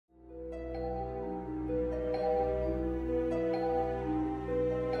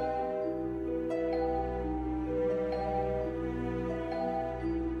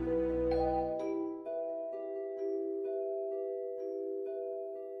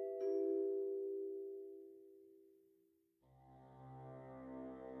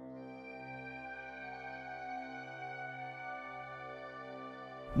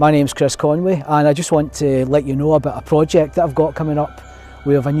My name's Chris Conway, and I just want to let you know about a project that I've got coming up.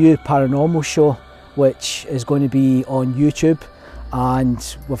 We have a new paranormal show which is going to be on YouTube,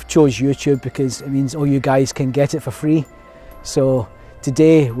 and we've chose YouTube because it means all you guys can get it for free. So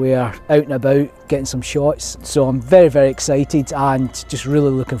today we are out and about getting some shots, so I'm very excited and just really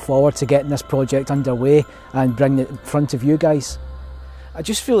looking forward to getting this project underway and bringing it in front of you guys. I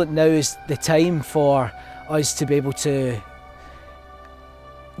just feel that now is the time for us to be able to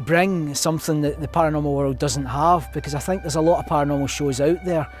bring something that the paranormal world doesn't have, because I think there's a lot of paranormal shows out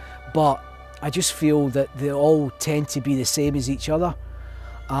there, but I just feel that they all tend to be the same as each other,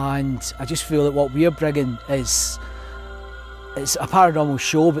 and I just feel that what we're bringing is, it's a paranormal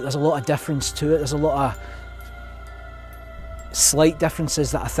show, but there's a lot of difference to it. There's a lot of slight differences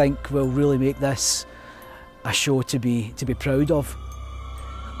that I think will really make this a show to be proud of.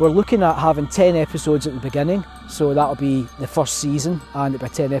 We're looking at having 10 episodes at the beginning, so that'll be the first season, and it'll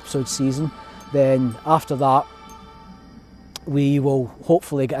be a 10 episode season. Then after that we will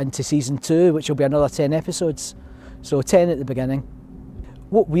hopefully get into season 2, which will be another 10 episodes. So 10 at the beginning.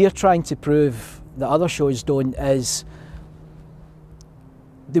 What we're trying to prove that other shows don't is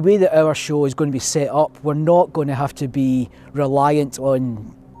the way that our show is going to be set up. We're not going to have to be reliant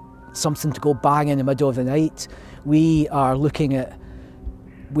on something to go bang in the middle of the night. We are looking at,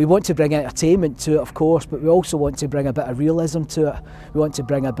 we want to bring entertainment to it, of course, but we also want to bring a bit of realism to it. We want to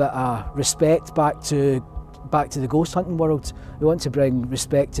bring a bit of respect back to the ghost hunting world. We want to bring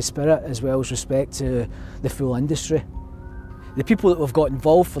respect to spirit as well as respect to the full industry. The people that we've got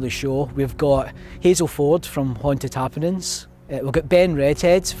involved for the show, we've got Hazel Ford from Haunted Happenings. We've got Ben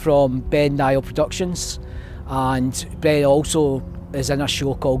Redhead from Ben Niall Productions, and Ben also is in a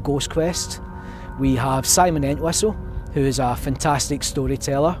show called Ghost Quest. We have Simon Entwistle, who is a fantastic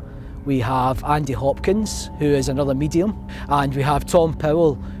storyteller. We have Andy Hopkins, who is another medium, and we have Tom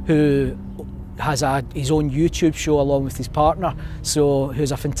Powell, who has his own YouTube show along with his partner, so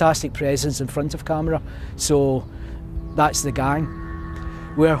who's a fantastic presence in front of camera. So that's the gang.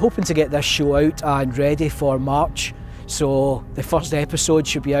 We're hoping to get this show out and ready for March, so the first episode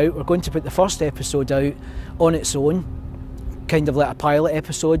should be out. We're going to put the first episode out on its own, kind of like a pilot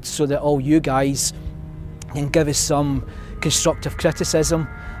episode, so that all you guys can give us some constructive criticism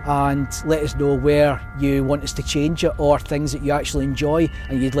and let us know where you want us to change it, or things that you actually enjoy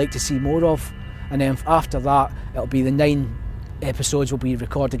and you'd like to see more of. And then after that, it'll be the 9 episodes will be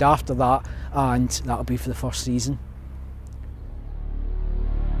recorded after that, and that'll be for the first season.